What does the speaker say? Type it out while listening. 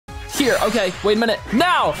here. Okay, wait a minute.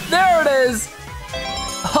 Now, there it is.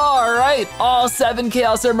 All right, all 7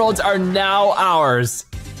 Chaos Emeralds are now ours.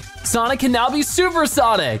 Sonic can now be Super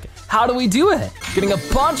Sonic. How do we do it? Getting a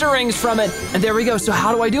bunch of rings from it, and there we go. So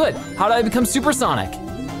how do I do it? How do I become Super Sonic?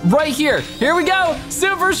 Right here, here we go,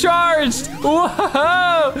 supercharged.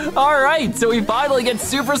 Whoa, all right, so we finally get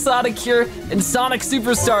Super Sonic here in Sonic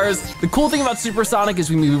Superstars. The cool thing about Super Sonic is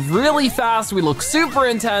we move really fast, we look super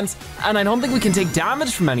intense, and I don't think we can take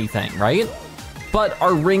damage from anything, right? But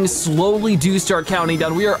our rings slowly do start counting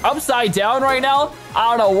down. We are upside down right now. I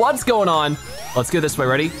don't know what's going on. Let's go this way,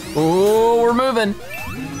 ready? Oh, we're moving.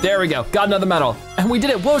 There we go, got another medal. And we did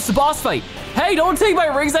it, whoa, it's the boss fight. Hey, don't take my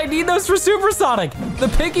rings, I need those for Super Sonic. The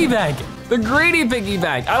piggy bank, the greedy piggy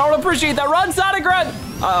bank. I don't appreciate that, run Sonic, run.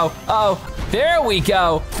 Uh-oh, there we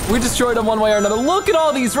go. We destroyed them one way or another. Look at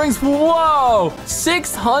all these rings, whoa.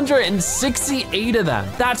 668 of them,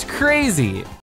 that's crazy.